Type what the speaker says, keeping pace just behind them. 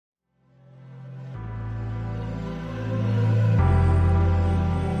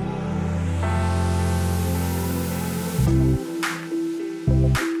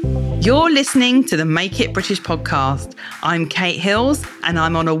You're listening to the Make It British podcast. I'm Kate Hills and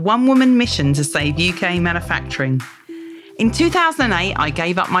I'm on a one-woman mission to save UK manufacturing. In 2008, I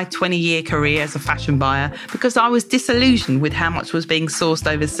gave up my 20-year career as a fashion buyer because I was disillusioned with how much was being sourced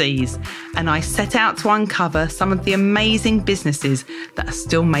overseas, and I set out to uncover some of the amazing businesses that are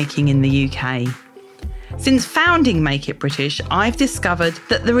still making in the UK. Since founding Make It British, I've discovered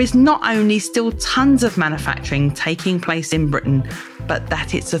that there is not only still tons of manufacturing taking place in Britain, but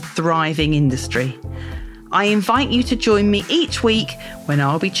that it's a thriving industry. I invite you to join me each week when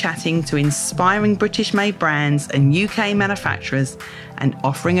I'll be chatting to inspiring British-made brands and UK manufacturers and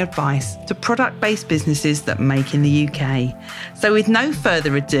offering advice to product-based businesses that make in the UK. So with no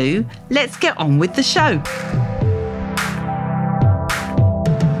further ado, let's get on with the show.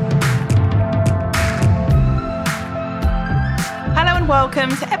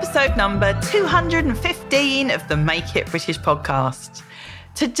 Welcome to episode number 215 of the Make It British podcast.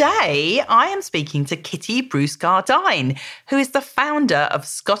 Today, I am speaking to Kitty Bruce-Gardyne, who is the founder of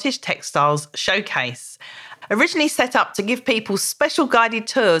Scottish Textiles Showcase. Originally set up to give people special guided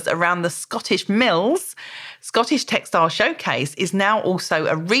tours around the Scottish mills, Scottish Textile Showcase is now also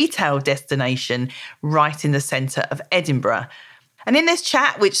a retail destination right in the centre of Edinburgh. And in this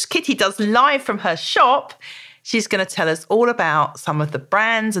chat, which Kitty does live from her shop, she's going to tell us all about some of the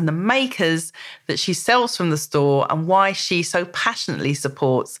brands and the makers that she sells from the store and why she so passionately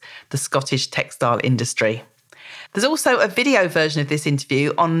supports the Scottish textile industry. There's also a video version of this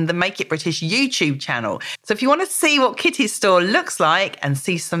interview on the Make It British YouTube channel. So if you want to see what Kitty's store looks like and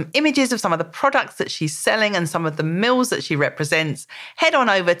see some images of some of the products that she's selling and some of the mills that she represents, head on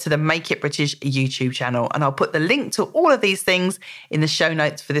over to the Make It British YouTube channel. And I'll put the link to all of these things in the show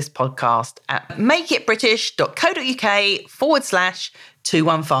notes for this podcast at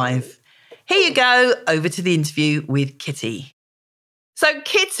makeitbritish.co.uk/215. Here you go, over to the interview with Kitty. So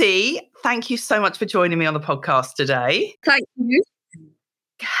Kitty, thank you so much for joining me on the podcast today. Thank you.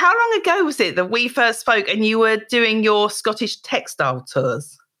 How long ago was it that we first spoke and you were doing your Scottish textile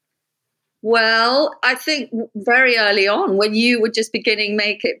tours? Well, I think very early on when you were just beginning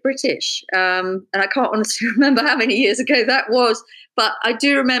Make It British. And I can't honestly remember how many years ago that was, but I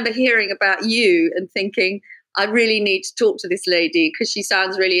do remember hearing about you and thinking, I really need to talk to this lady because she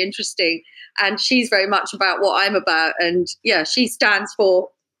sounds really interesting. And she's very much about what I'm about. And yeah, she stands for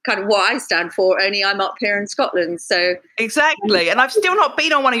kind of what I stand for, only I'm up here in Scotland. So exactly. And I've still not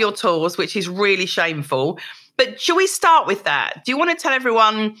been on one of your tours, which is really shameful. But shall we start with that? Do you want to tell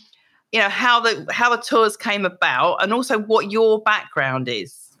everyone, how the tours came about and also what your background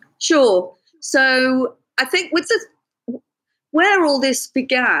is? Sure. So I think where all this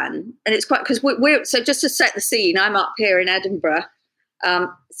began, and it's quite because we're so just to set the scene, I'm up here in Edinburgh,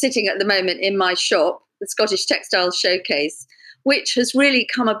 sitting at the moment in my shop, the Scottish Textiles Showcase, which has really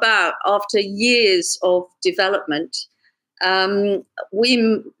come about after years of development.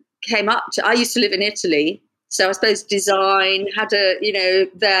 We came up to, I used to live in Italy, so I suppose design had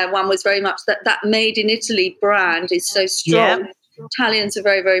there one was very much that made in Italy brand is so strong. Yeah. Italians are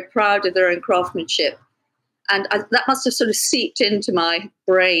very, very proud of their own craftsmanship. And that must have sort of seeped into my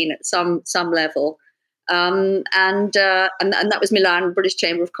brain at some level. And that was Milan, British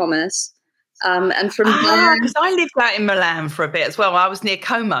Chamber of Commerce. And from there, because I lived out in Milan for a bit as well. I was near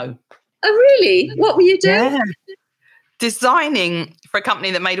Como. Oh, really? What were you doing? Yeah. Designing for a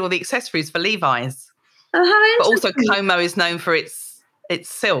company that made all the accessories for Levi's. Oh, how but also Como is known for its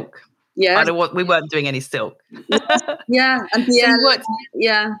silk. Yeah, we weren't doing any silk. Yeah, and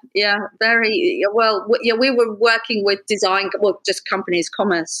very well. Yeah, we were working with design, just companies,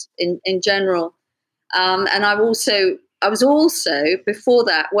 commerce in general. And I was also before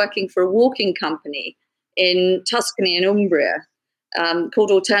that working for a walking company in Tuscany and Umbria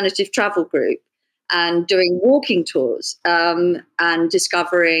called Alternative Travel Group, and doing walking tours and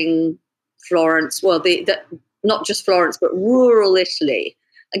discovering Florence. Well, not just Florence, but rural Italy,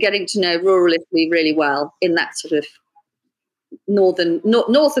 and getting to know rural Italy really well in that sort of north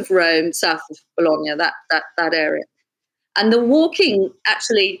of Rome, south of Bologna, that area. And the walking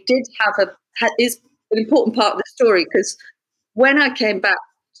actually is an important part of the story, because when I came back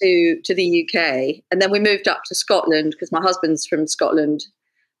to the UK, and then we moved up to Scotland because my husband's from Scotland,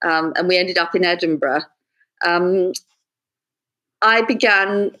 and we ended up in Edinburgh. I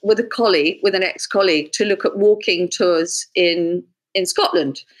began with an ex-colleague, to look at walking tours in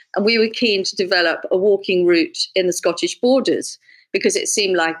Scotland, and we were keen to develop a walking route in the Scottish borders because it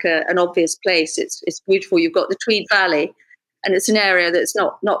seemed like an obvious place. It's beautiful. You've got the Tweed Valley, and it's an area that's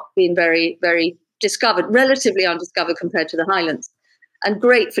not been very, very discovered, relatively undiscovered compared to the Highlands, and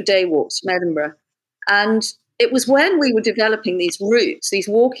great for day walks from Edinburgh. And it was when we were developing these routes, these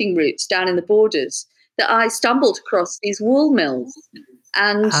walking routes down in the borders, that I stumbled across these wool mills.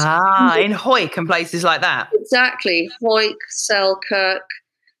 And in Hawick and places like that. Exactly. Hawick, Selkirk,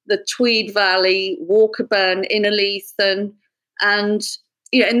 the Tweed Valley, Walkerburn, Innerleithen. And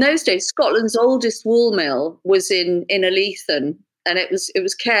in those days, Scotland's oldest wool mill was in Innerleithen. And it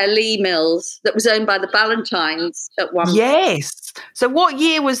was Caerlee Mills that was owned by the Ballantynes at one point. Yes. So what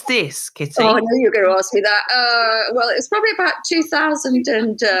year was this, Kitty? Oh, I knew you were going to ask me that. Well, it was probably about 2000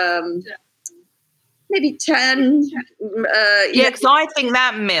 and maybe 10. Because I think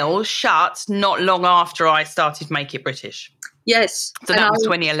that mill shut not long after I started Make It British. Yes. So that was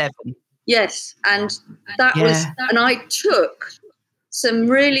 2011. Yes. And that was, and I took some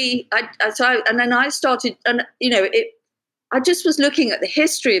really, and then I started, and, I just was looking at the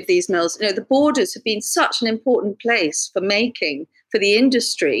history of these mills. The borders have been such an important place for making, for the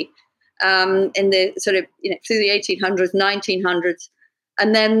industry, in the sort of, through the 1800s, 1900s.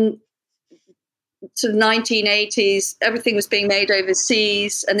 And then sort of 1980s, everything was being made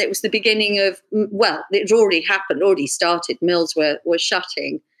overseas. And it was the beginning of, well, it already happened, already started. Mills were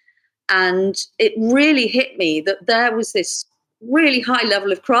shutting. And it really hit me that there was this really high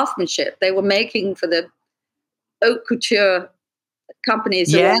level of craftsmanship they were making for the haute couture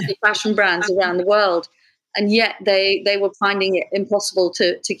companies, around the fashion brands around the world, and yet they were finding it impossible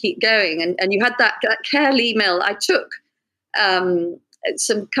to keep going. And you had that Caerlee mill. I took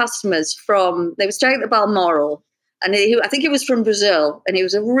some customers they were staying at the Balmoral, and I think he was from Brazil, and he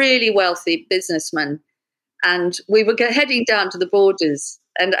was a really wealthy businessman. And we were heading down to the borders,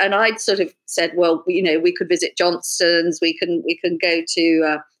 and I'd sort of said, well, we could visit Johnston's, we can go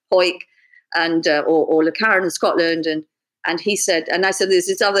to Hawick, and or Le Caron in Scotland, and he said, and I said, there's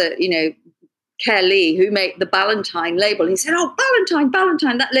this other, Caerlee, who made the Ballantyne label. He said, oh,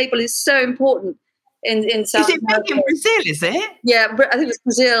 Ballantyne, that label is so important in South America. Is it big in Brazil, is it? Yeah, I think it was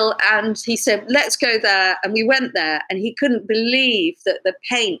Brazil, and he said, let's go there, and we went there, and he couldn't believe that the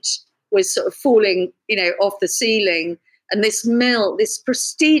paint was sort of falling, off the ceiling, and this mill, this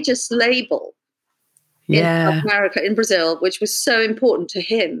prestigious label in South America, in Brazil, which was so important to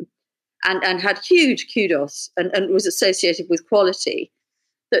him, and had huge kudos and was associated with quality,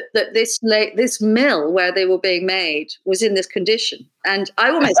 that this mill where they were being made was in this condition. And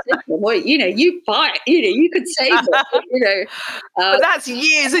I almost said to them, well, you buy it, you could save it, but that's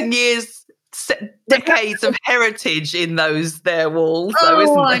years and years, decades of heritage in their walls, though,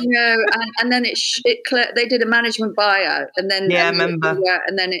 isn't it? I know. And then they did a management buyout, and then I remember,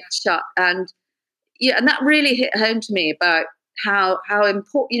 and then it shut, and that really hit home to me about how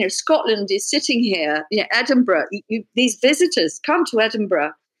important, Scotland is sitting here, Edinburgh, these visitors come to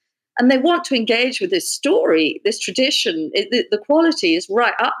Edinburgh and they want to engage with this story, this tradition. The quality is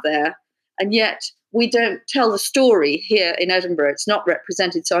right up there, and yet we don't tell the story here in Edinburgh. It's not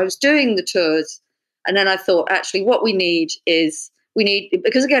represented. So I was doing the tours, and then I thought, actually, what we need,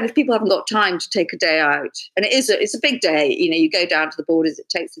 because again, if people haven't got time to take a day out, and it's a big day, you go down to the borders, it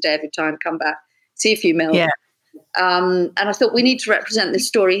takes a day of your time, come back, see a few mills. Yeah. And I thought we need to represent this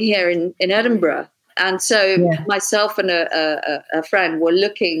story here in Edinburgh. And so myself and a friend were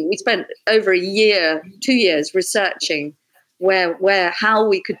looking. We spent over 2 years researching how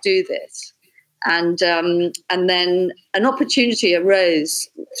we could do this. And then an opportunity arose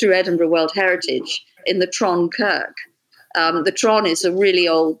through Edinburgh World Heritage in the Tron Kirk. The Tron is a really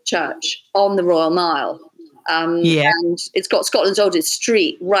old church on the Royal Mile. And it's got Scotland's oldest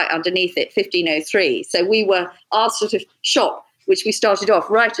street right underneath it, 1503. So our sort of shop, which we started off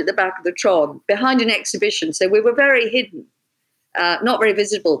right at the back of the Tron, behind an exhibition. So we were very hidden, not very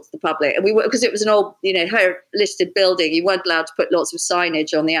visible to the public. And because it was an old, listed building, you weren't allowed to put lots of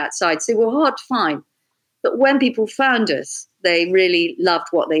signage on the outside. So we were hard to find. But when people found us, they really loved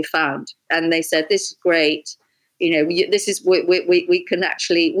what they found. And they said, this is great. This is, we can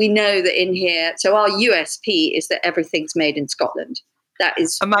actually, we know that in here, so our USP is that everything's made in Scotland. That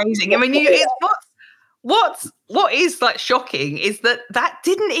is amazing. I mean, what is like shocking is that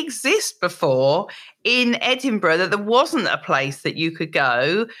didn't exist before in Edinburgh, that there wasn't a place that you could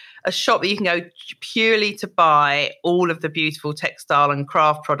go, a shop that you can go purely to buy all of the beautiful textile and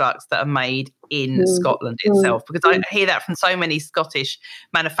craft products that are made in Scotland itself. Because I hear that from so many Scottish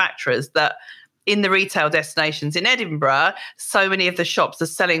manufacturers, that in the retail destinations in Edinburgh, so many of the shops are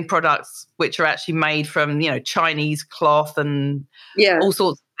selling products which are actually made from, Chinese cloth and all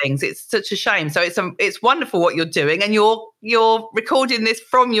sorts of things. It's such a shame. So it's wonderful what you're doing, and you're recording this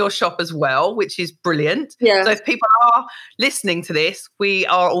from your shop as well, which is brilliant. Yeah. So if people are listening to this, we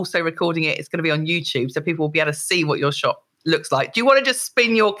are also recording it. It's going to be on YouTube, so people will be able to see what your shop looks like. Do you want to just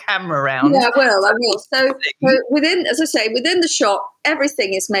spin your camera around? Yeah, I will. So within, as I say, within the shop,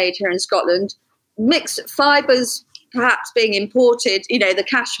 everything is made here in Scotland. Mixed fibres, perhaps being imported, the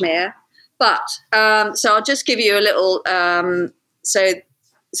cashmere. But so I'll just give you a little.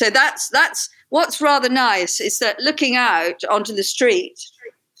 So that's what's rather nice is that looking out onto the street,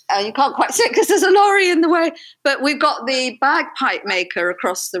 you can't quite see it because there's a lorry in the way. But we've got the bagpipe maker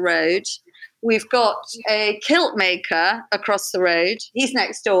across the road. We've got a kilt maker across the road. He's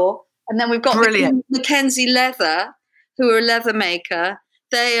next door. And then we've got Mackenzie Leather, who are a leather maker.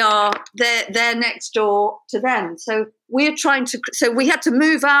 They're next door to them. So we're trying to. So we had to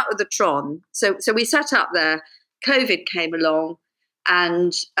move out of the Tron. So we set up there. COVID came along,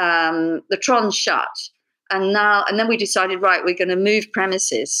 and the Tron shut. And then we decided, right, we're going to move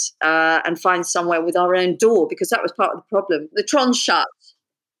premises and find somewhere with our own door, because that was part of the problem. The Tron shut.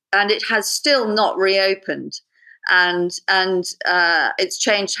 And it has still not reopened, and it's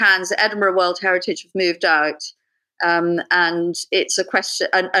changed hands. The Edinburgh World Heritage have moved out, and it's a question.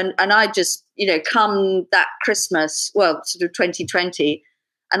 And I just, come that Christmas, well, sort of 2020,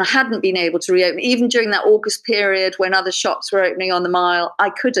 and I hadn't been able to reopen. Even during that August period when other shops were opening on the Mile, I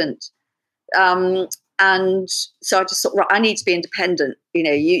couldn't. And so I just thought, right, I need to be independent.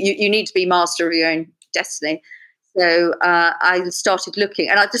 You need to be master of your own destiny. So I started looking,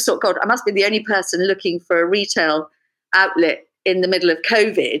 and I just thought, God, I must be the only person looking for a retail outlet in the middle of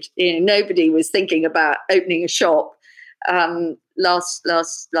COVID. Nobody was thinking about opening a shop last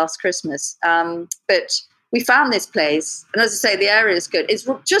Christmas. But we found this place, and as I say, the area is good. It's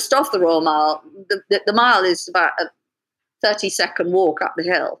just off the Royal Mile. The Mile is about a 30-second walk up the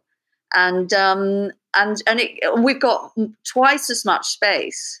hill, and we've got twice as much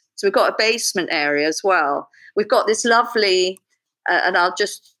space. So we've got a basement area as well. We've got this lovely, and I'll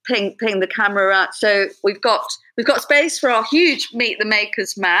just ping the camera out. So we've got space for our huge Meet the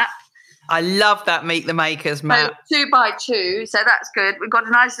Makers map. I love that Meet the Makers map. So 2x2, so that's good. We've got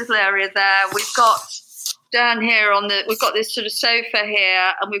a nice little area there. We've got down here we've got this sort of sofa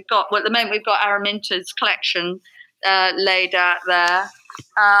here, and at the moment we've got Araminta's collection laid out there.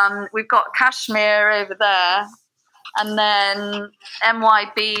 We've got cashmere over there, and then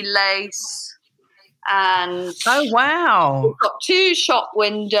MYB lace. And oh wow, we've got 2 shop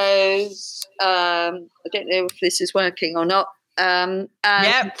windows. I don't know if this is working or not.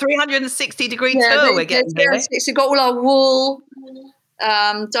 360 degree tour we're getting here. We've got all our wool,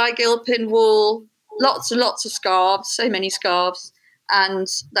 dye gilpin wool, lots and lots of scarves, so many scarves, and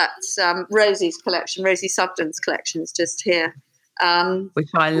that's Rosie's collection. Rosie Sugden's collection is just here, which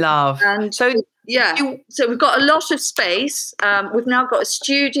I love. And so we've got a lot of space. We've now got a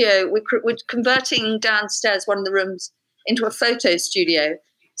studio. We're converting downstairs one of the rooms into a photo studio,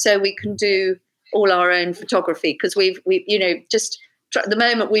 so we can do all our own photography, because we've just at the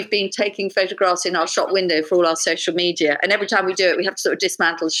moment we've been taking photographs in our shop window for all our social media, and every time we do it, we have to sort of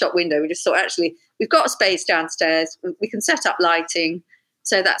dismantle the shop window. We just thought, actually, we've got a space downstairs. We can set up lighting,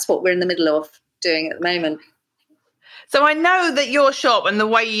 so that's what we're in the middle of doing at the moment. So I know that your shop and the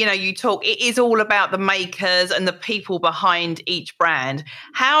way, you talk, it is all about the makers and the people behind each brand.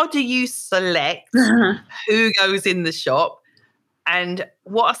 How do you select who goes in the shop, and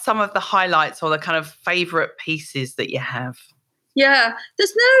what are some of the highlights or the kind of favourite pieces that you have? Yeah,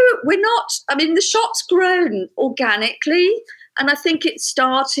 the shop's grown organically, and I think it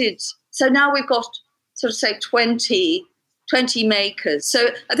started, so now we've got sort of say 20 makers. So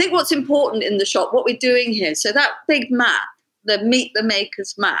I think what's important in the shop, what we're doing here, so that big map, the Meet the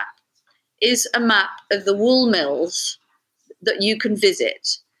Makers map, is a map of the wool mills that you can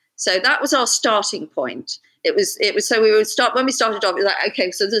visit. So that was our starting point. It was so we would start, when we started off, it was like, okay,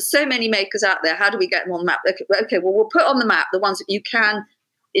 so there's so many makers out there, how do we get them on the map? Okay, well, we'll put on the map the ones that you can,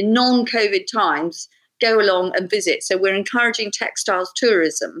 in non-COVID times, go along and visit. So we're encouraging textiles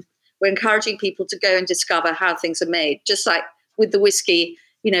tourism. We're encouraging people to go and discover how things are made. Just like with the whiskey,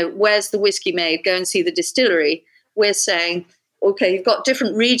 where's the whiskey made? Go and see the distillery. We're saying, okay, you've got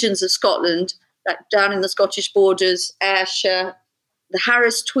different regions of Scotland, like down in the Scottish borders, Ayrshire, the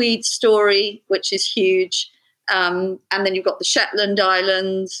Harris Tweed story, which is huge. And then you've got the Shetland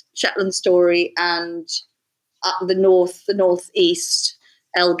Islands, Shetland story, and up the northeast,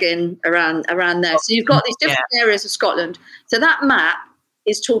 Elgin, around there. So you've got these different areas of Scotland. So that map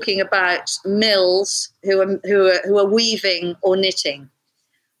is talking about mills who are weaving or knitting.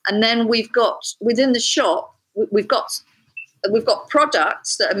 And then we've got, within the shop, we've got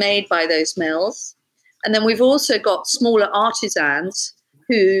products that are made by those mills. And then we've also got smaller artisans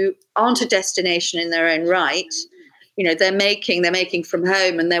who aren't a destination in their own right. They're making from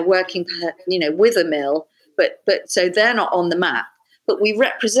home, and they're working, with a mill. but so they're not on the map. But we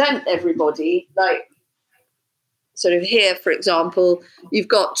represent everybody, like sort of here, for example, you've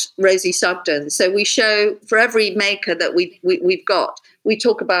got Rosie Sugden. So we show for every maker that we've got, we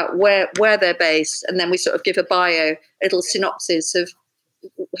talk about where they're based, and then we sort of give a bio, a little synopsis of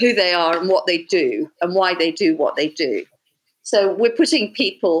who they are and what they do and why they do what they do. So we're putting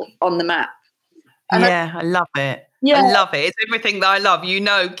people on the map. And I love it. Yeah. I love it. It's everything that I love. You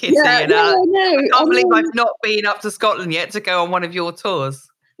know, Kitty. Yeah, I can't believe know. I've not been up to Scotland yet to go on one of your tours.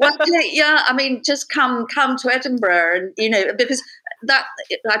 Well, yeah, I mean, just come to Edinburgh, and because I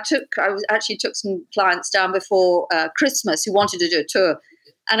actually took some clients down before Christmas who wanted to do a tour,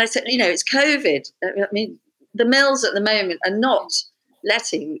 and I said, it's COVID. I mean, the mills at the moment are not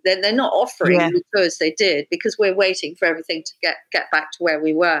they're not offering the tours they did, because we're waiting for everything to get back to where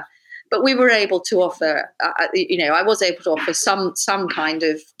we were. But we were able to offer, I was able to offer some kind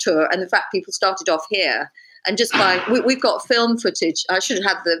of tour, and in fact, people started off here. And just we've got film footage. I should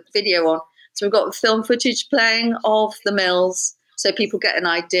have had the video on. So we've got film footage playing of the mills, so people get an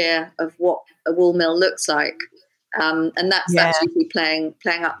idea of what a wool mill looks like. And that's usually playing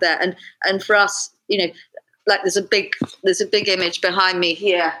up there. And for us, like there's a big image behind me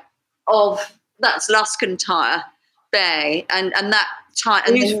here of that's Luscantire Bay, and that time,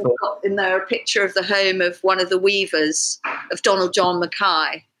 and then we've got in there a picture of the home of one of the weavers of Donald John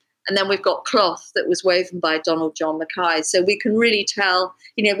Mackay. And then we've got cloth that was woven by Donald John Mackay. So we can really tell,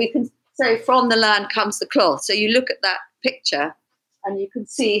 we can say from the land comes the cloth. So you look at that picture and you can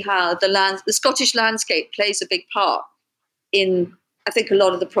see how the Scottish landscape plays a big part in, I think, a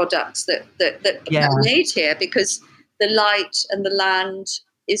lot of the products that are made here, because the light and the land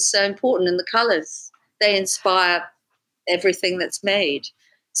is so important, and the colours, they inspire everything that's made.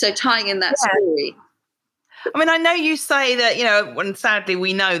 So tying in that story. I mean, I know you say that, and sadly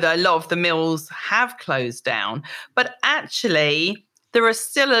we know that a lot of the mills have closed down, but actually there are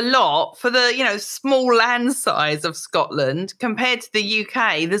still a lot for the, small land size of Scotland compared to the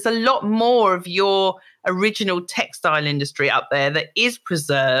UK. There's a lot more of your original textile industry up there that is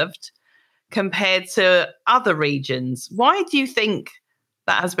preserved compared to other regions. Why do you think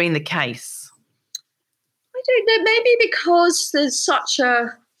that has been the case? I don't know, maybe because there's such a,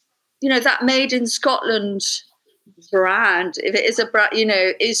 that Made in Scotland brand, if it is a brand,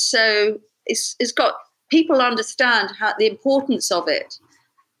 it's got, people understand the importance of it.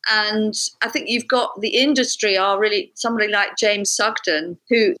 And I think you've got the industry are really somebody like James Sugden,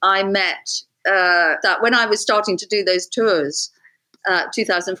 who I met that when I was starting to do those tours,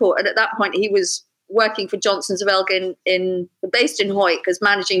 2004. And at that point, he was working for Johnsons of Elgin based in Hawick as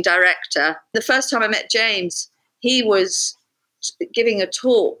managing director. The first time I met James, he was giving a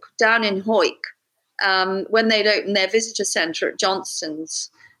talk down in Hawick when they'd opened their visitor centre at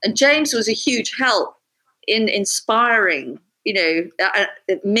Johnson's. And James was a huge help in inspiring,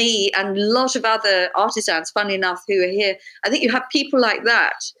 me and a lot of other artisans, funnily enough, who are here. I think you have people like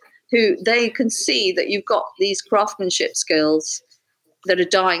that who they can see that you've got these craftsmanship skills that are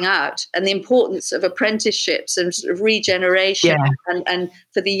dying out, and the importance of apprenticeships and sort of regeneration and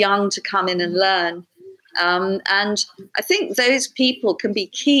for the young to come in and learn. And I think those people can be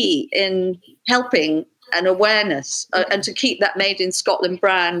key in helping an awareness and to keep that Made in Scotland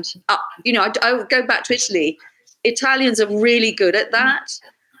brand up. I would go back to Italy. Italians are really good at that.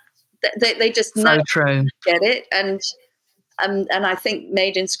 They just so true. Get it. And I think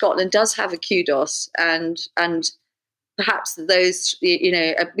Made in Scotland does have a kudos, and perhaps those,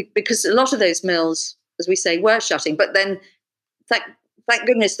 because a lot of those mills, as we say, were shutting. But then, thank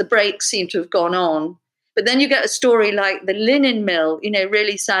goodness, the breaks seem to have gone on. But then you get a story like the linen mill,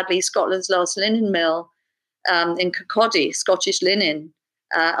 really sadly, Scotland's last linen mill in Kirkcaldy, Scottish Linen.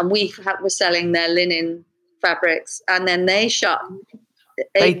 And we were selling their linen fabrics, and then they shut.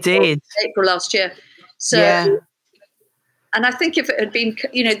 April last year. So, and I think if it had been,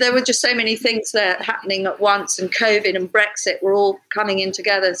 there were just so many things there happening at once, and COVID and Brexit were all coming in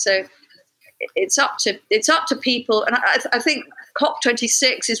together. So it's up to people, and I think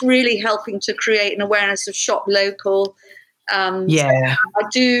COP26 is really helping to create an awareness of shop local. I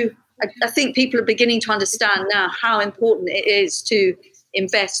think people are beginning to understand now how important it is to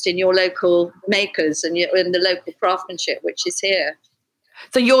invest in your local makers and in the local craftsmanship, which is here.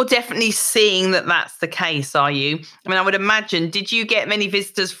 So you're definitely seeing that that's the case, are you? I mean, I would imagine, did you get many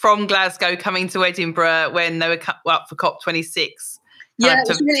visitors from Glasgow coming to Edinburgh when they were up for COP26? Yeah, it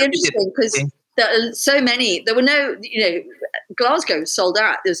was really interesting because there are so many. There were no, Glasgow was sold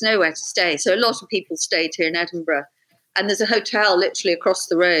out. There was nowhere to stay. So a lot of people stayed here in Edinburgh. And there's a hotel literally across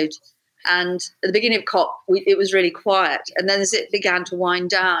the road. And at the beginning of COP, it was really quiet. And then as it began to wind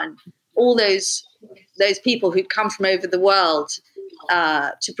down, all those those people who'd come from over the world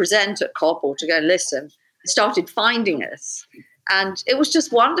to present at COP or to go and listen started finding us. And it was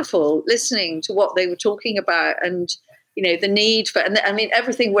just wonderful listening to what they were talking about and, the need for, and I mean,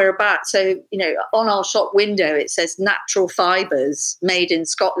 everything we're about. So, on our shop window, it says natural fibres made in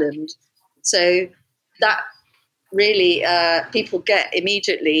Scotland. So that really people get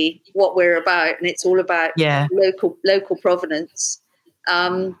immediately what we're about. And it's all about local provenance. I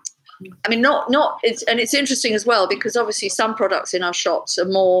mean, it's interesting as well, because obviously some products in our shops are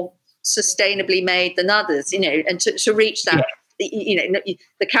more sustainably made than others, and to reach that.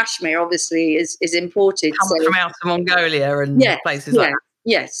 The cashmere obviously is imported. Comes from out of Mongolia and places like that.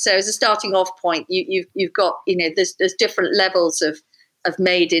 Yes. So as a starting off point, you've got there's different levels of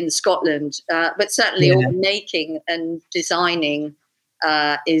made in Scotland, but certainly all the making and designing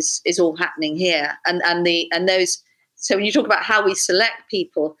is all happening here. And those. So when you talk about how we select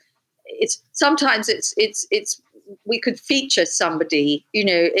people, it's we could feature somebody,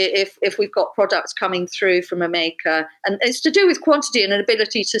 if we've got products coming through from a maker, and it's to do with quantity and an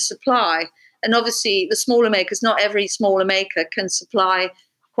ability to supply. And obviously the smaller makers, not every smaller maker can supply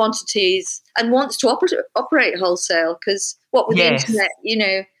quantities and wants to operate wholesale, because with the internet,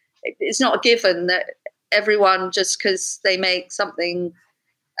 it's not a given that everyone, just because they make something,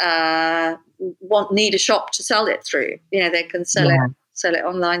 need a shop to sell it through. They can sell it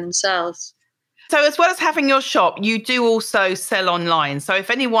online themselves. So as well as having your shop, you do also sell online. So if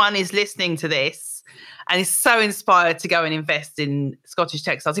anyone is listening to this and is so inspired to go and invest in Scottish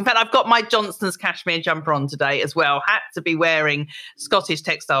textiles. In fact, I've got my Johnston's cashmere jumper on today as well. Had to be wearing Scottish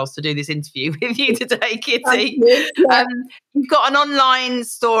textiles to do this interview with you today, Kitty. You've got an online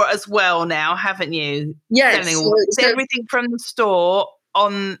store as well now, haven't you? Yes. So everything from the store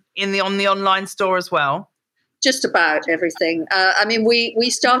on the online store as well? Just about everything. I mean,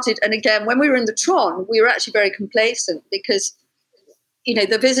 we started, and again, when we were in the Tron, we were actually very complacent because,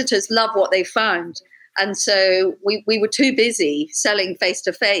 the visitors love what they found. And so we were too busy selling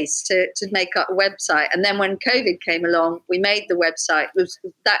face-to-face to make up a website. And then when COVID came along, we made the website.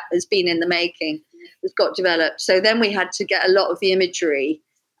 That has been in the making. It's got developed. So then we had to get a lot of the imagery.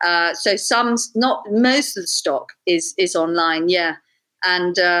 So most of the stock is online,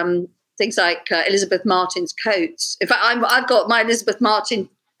 and things like Elizabeth Martin's coats. In fact, I've got my Elizabeth Martin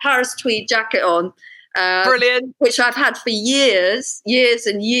Paris tweed jacket on. Brilliant. Which I've had for years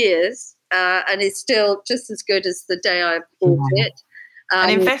and years. And it's still just as good as the day I bought it. An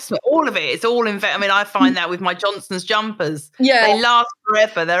investment, all of it. It's all I mean, I find that with my Johnston's jumpers. Yeah. They last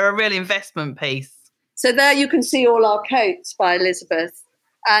forever. They're a real investment piece. So there you can see all our coats by Elizabeth.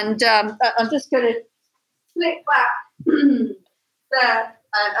 And I'm just going to flick back there.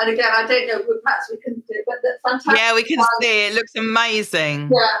 And again, I don't know, perhaps we can do it, but that's fantastic. Yeah, we can see it. It looks amazing.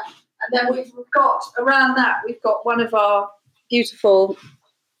 Yeah. And then we've got, around that, we've got one of our beautiful...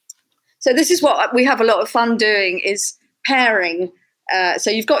 So this is what we have a lot of fun doing, is pairing. So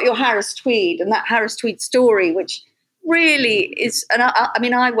you've got your Harris Tweed and that Harris Tweed story, which really is... And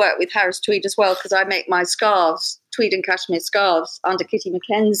I work with Harris Tweed as well, because I make my scarves, tweed and cashmere scarves, under Kitty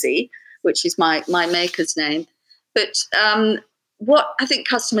McKenzie, which is my maker's name. But... what I think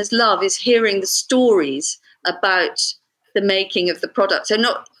customers love is hearing the stories about the making of the product. So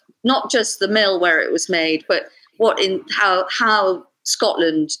not just the mill where it was made, but how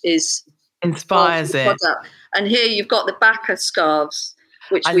Scotland inspires it. And here you've got the Bacca scarves,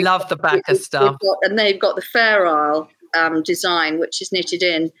 which I love the Bacca stuff. And they've got the Fair Isle design, which is knitted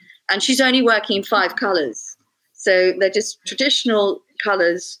in. And she's only working in 5 colours, so they're just traditional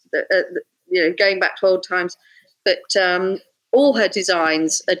colours that going back to old times, but. All her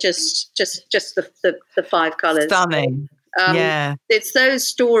designs are just the 5 colours. Stunning. It's those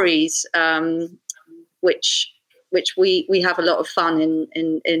stories which we have a lot of fun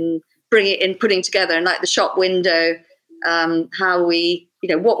in putting together, and like the shop window, how we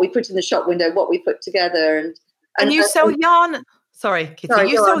what we put in the shop window, what we put together, and you sell yarn. Sorry, Kitty.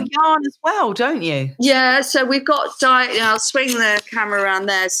 You sell yarn as well, don't you? Yeah. So we've got I'll swing the camera around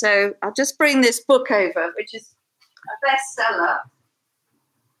there. So I'll just bring this book over, which is a bestseller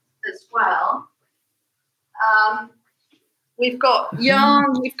as well. We've got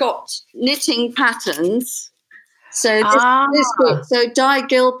yarn, we've got knitting patterns. So this book, so Di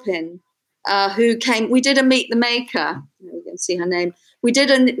Gilpin, who came, we did a Meet the Maker, you can see her name. We did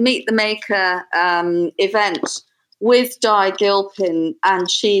a Meet the Maker event with Di Gilpin and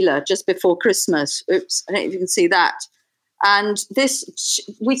Sheila just before Christmas. Oops, I don't know if you can see that. And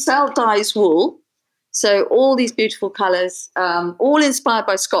we sell Di's wool. So all these beautiful colours, all inspired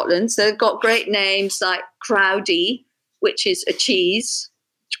by Scotland. So they've got great names like Crowdy, which is a cheese.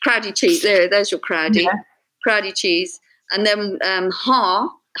 Crowdy cheese. There's your crowdy. Yeah. Crowdy cheese. And then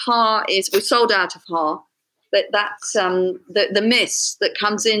we're sold out of haar. But that's the mist that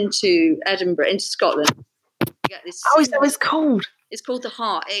comes into Edinburgh, into Scotland. You get this is that what it's called? It's called the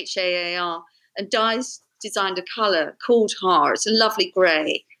haar, HAAR. And Di's designed a colour called haar. It's a lovely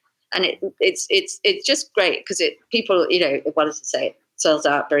grey. And it's just great because people, what does it say? It sells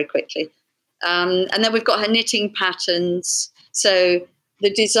out very quickly. And then we've got her knitting patterns. So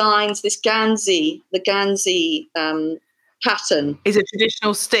the designs, the Gansey pattern is a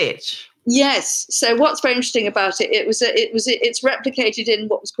traditional stitch. Yes. So what's very interesting about it? It's replicated in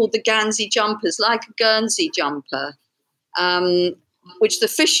what was called the Gansey jumpers, like a Guernsey jumper, which the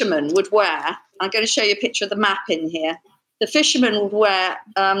fishermen would wear. I'm going to show you a picture of the map in here. The fishermen would wear,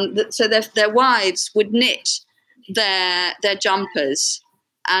 so their wives would knit their jumpers,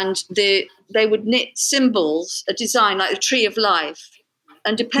 and they would knit symbols, a design like the tree of life.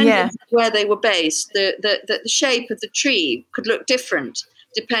 And depending on where they were based, the shape of the tree could look different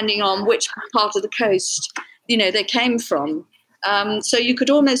depending on which part of the coast, they came from. So you could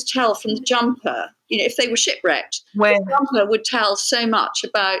almost tell from the jumper, if they were shipwrecked, the jumper would tell so much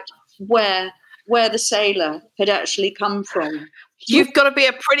about where the sailor had actually come from. You've got to be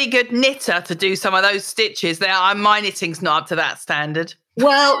a pretty good knitter to do some of those stitches. My knitting's not up to that standard.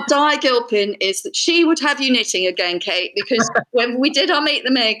 Well, Di Gilpin is that she would have you knitting again, Kate, because when we did our Meet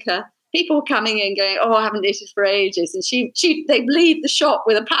the Maker, people were coming in going, "Oh, I haven't knitted for ages," and they'd leave the shop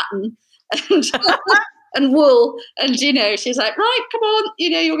with a pattern and wool, and she's like, "Right, come on,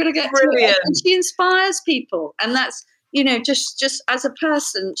 you're going to get brilliant." To it. And she inspires people, and that's just as a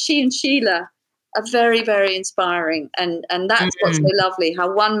person, she and Sheila are very, very inspiring, and that's what's so lovely,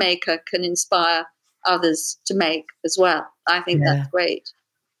 how one maker can inspire others to make as well. I think that's great.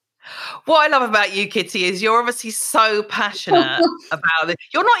 What I love about you, Kitty, is you're obviously so passionate about it.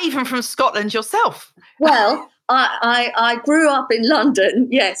 You're not even from Scotland yourself. Well, I grew up in London.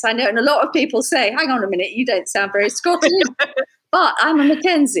 Yes, I know. And a lot of people say, hang on a minute, you don't sound very Scottish. But I'm a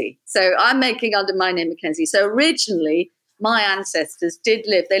Mackenzie. So I'm making under my name Mackenzie. So originally, my ancestors they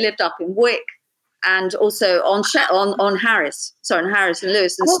lived up in Wick and also on Harris. Sorry, on Harris and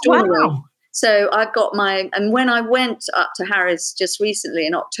Lewis and Stornoway. Wow. So I've got and when I went up to Harris just recently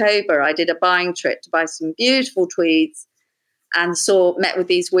in October, I did a buying trip to buy some beautiful tweeds and met with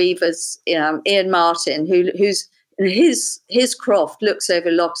these weavers, Ian Martin, who's his croft looks over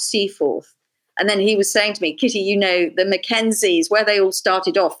Loch Seaforth. And then he was saying to me, Kitty, the Mackenzies, where they all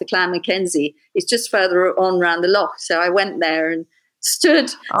started off, the clan Mackenzie, is just further on around the loch. So I went there and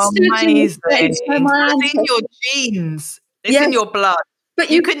stood amazing. It's in your genes. It's in your blood. But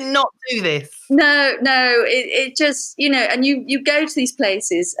you could not do this. No, it just, and you go to these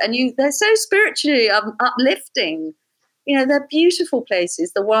places and they're so spiritually uplifting. They're beautiful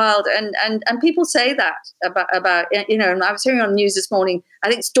places, the wild, and people say that about and I was hearing on the news this morning, I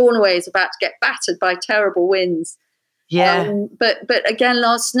think Stornoway is about to get battered by terrible winds. Yeah. But again,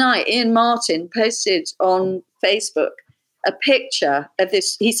 last night, Ian Martin posted on Facebook a picture of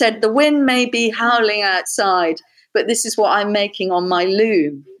this. He said, the wind may be howling outside, but this is what I'm making on my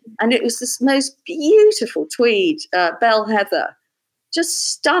loom. And it was this most beautiful tweed, bell heather,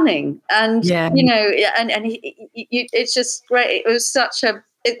 just stunning. And, it's just great. It was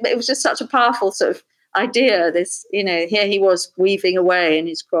just such a powerful sort of idea. This, here he was weaving away in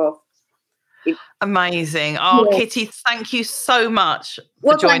his craft. Amazing. Oh, yeah. Kitty, thank you so much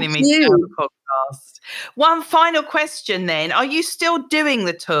for joining me on the podcast. One final question then. Are you still doing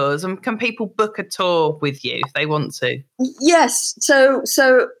the tours, and can people book a tour with you if they want to? Yes. So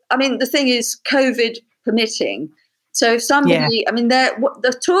I mean, the thing is, COVID permitting. So if somebody,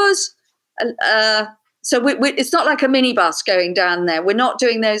 the tours, so it's not like a minibus going down there. We're not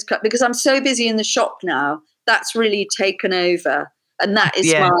doing those because I'm so busy in the shop now. That's really taken over. And that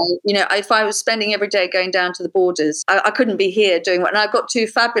is if I was spending every day going down to the borders, I couldn't be here doing what. And I've got two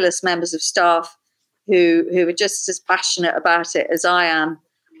fabulous members of staff who are just as passionate about it as I am.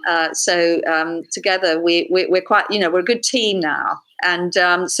 So together we're quite, we're a good team now. And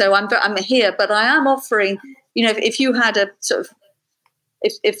so I'm here, but I am offering, if you had a sort of,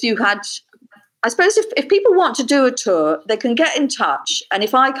 if you had, I suppose if people want to do a tour, they can get in touch. And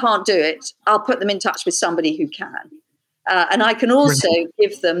if I can't do it, I'll put them in touch with somebody who can. And I can also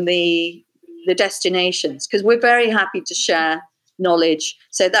give them the destinations, because we're very happy to share knowledge.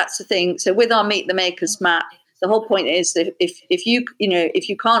 So that's the thing. So with our Meet the Makers map, the whole point is that if you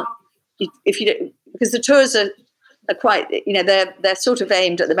can't, because the tours are quite, they're sort of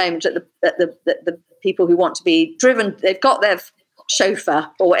aimed at the moment at the people who want to be driven. They've got their chauffeur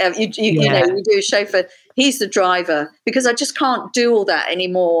or whatever. You know, you do a chauffeur. He's the driver, because I just can't do all that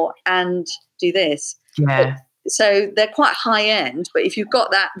anymore and do this. Yeah. So they're quite high end, but if you've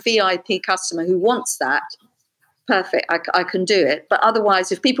got that VIP customer who wants that, perfect, I can do it. But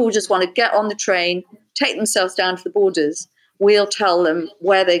otherwise, if people just want to get on the train, take themselves down to the borders, we'll tell them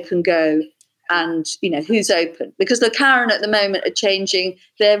where they can go and, you know, who's open. Because the Karen at the moment are changing.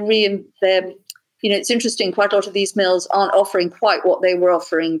 They're you know, it's interesting, quite a lot of these mills aren't offering quite what they were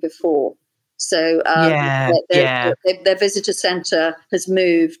offering before. So their visitor centre has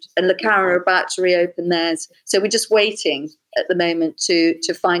moved, and Le Karen are about to reopen theirs. So we're just waiting at the moment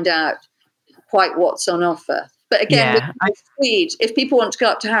to find out quite what's on offer. But again, with Tweed, if people want to go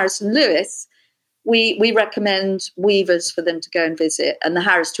up to Harrison Lewis, we recommend weavers for them to go and visit, and the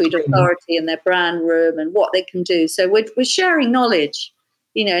Harris Tweed Authority and their brand room and what they can do. So we're sharing knowledge,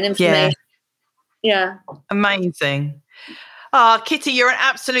 you know, and information. Yeah. Amazing. Kitty, you're an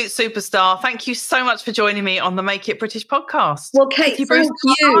absolute superstar. Thank you so much for joining me on the Make It British podcast. Well, Kate, thank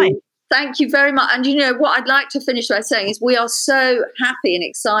you. Thank you very much. And, you know, what I'd like to finish by saying is we are so happy and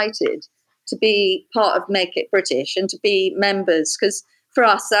excited to be part of Make It British and to be members, because for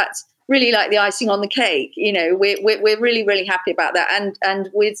us, that's really like the icing on the cake. You know, we're really, really happy about that. And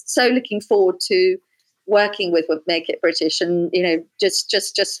we're so looking forward to working with Make It British and, you know, just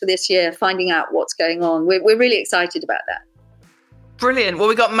for this year, finding out what's going on. We're really excited about that. Brilliant. Well,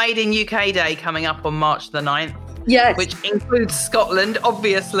 we got Made in UK Day coming up on March the 9th. Yes. Which includes Scotland,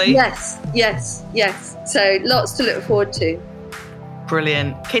 obviously. Yes. So lots to look forward to.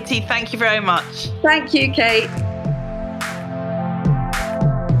 Brilliant. Kitty, thank you very much. Thank you, Kate.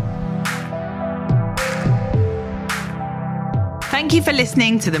 Thank you for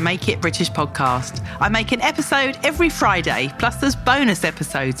listening to the Make It British podcast. I make an episode every Friday, plus there's bonus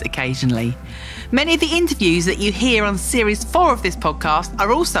episodes occasionally. Many of the interviews that you hear on Series 4 of this podcast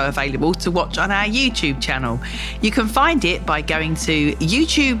are also available to watch on our YouTube channel. You can find it by going to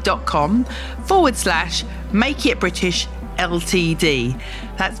youtube.com/Make It British LTD.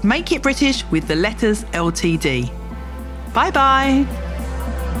 That's Make It British with the letters LTD. Bye-bye.